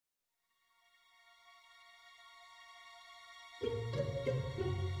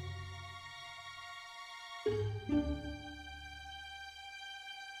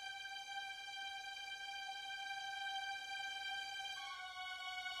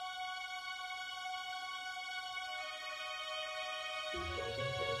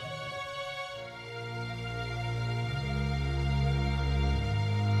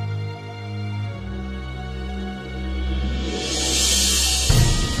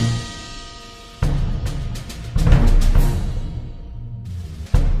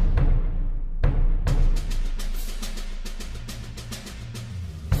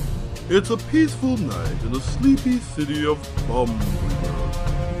It's a peaceful night in the sleepy city of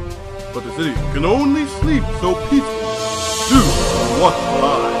Bumbleberg. But the city can only sleep so peacefully due to the watchful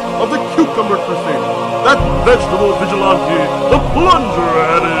eye of the Cucumber Crusader, that vegetable vigilante, the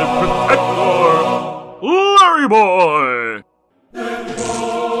plunger-headed protector, Larry Boy!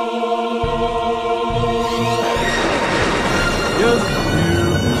 Yes,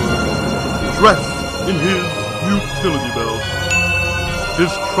 here he is, dressed in his utility belt,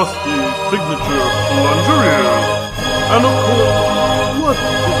 his trusty signature plunger ears, and of course, what is a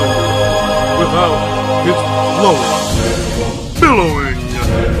hero without his flowing, billowing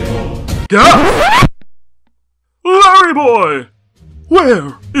gas? Larry Boy,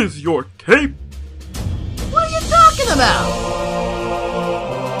 where is your cape? What are you talking about?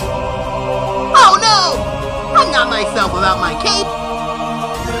 Oh no! I'm not myself without my cape!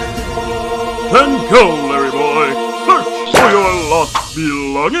 Then go, Larry Boy! Search for your lost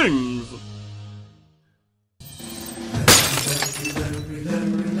belongings!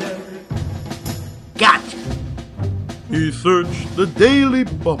 Gotcha! He searched the Daily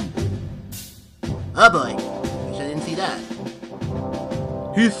Bumble. Oh boy, wish I didn't see that.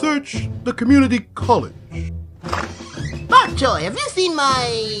 He searched the community college. Bok Choy, have you seen my...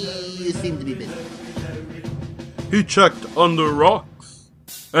 You seem to be busy. He checked under rocks,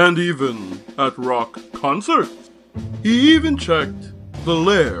 and even at rock concerts. He even checked the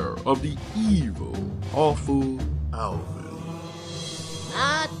lair of the evil, awful Alvin.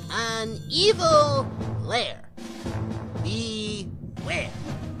 Not an evil lair. Beware.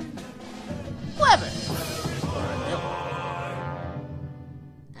 Clever.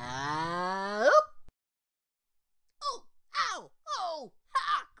 Oh, ow, oh,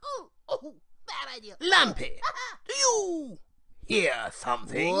 ha, oh, bad idea. Lampy, do you hear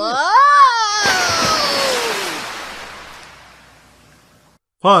something? Whoa!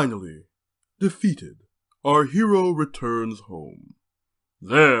 Finally, defeated, our hero returns home.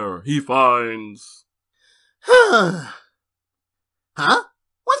 There he finds... Huh?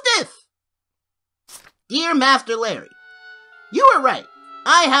 What's this? Dear Master Larry, you were right.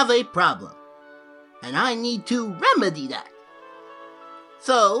 I have a problem, and I need to remedy that.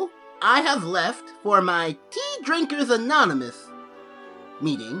 So, I have left for my Tea Drinkers Anonymous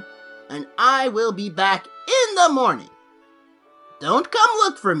meeting, and I will be back in the morning. Don't come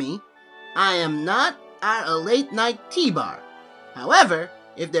look for me. I am not at a late-night tea bar. However,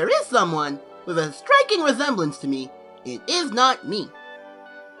 if there is someone with a striking resemblance to me, it is not me.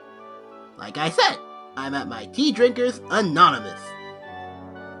 Like I said, I'm at my Tea Drinkers Anonymous.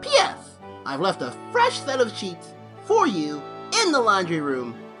 P.S. I've left a fresh set of sheets for you in the laundry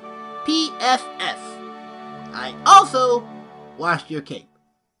room. P.S.S. I also washed your cape,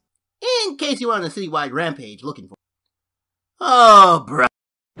 in case you want a citywide rampage looking for it. Oh, bruh.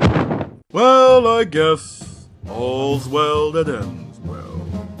 Well, I guess all's well that ends well.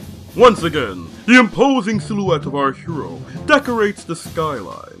 Once again, the imposing silhouette of our hero decorates the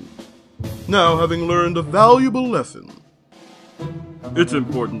skyline. Now, having learned a valuable lesson, it's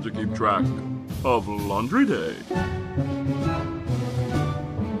important to keep track of Laundry Day.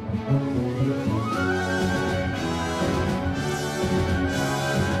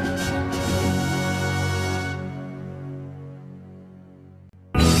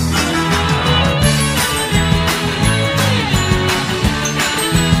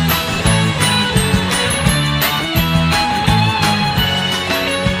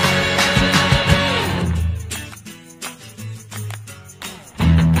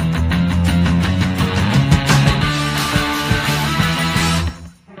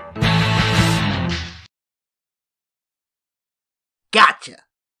 Gotcha.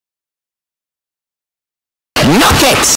 Knock it!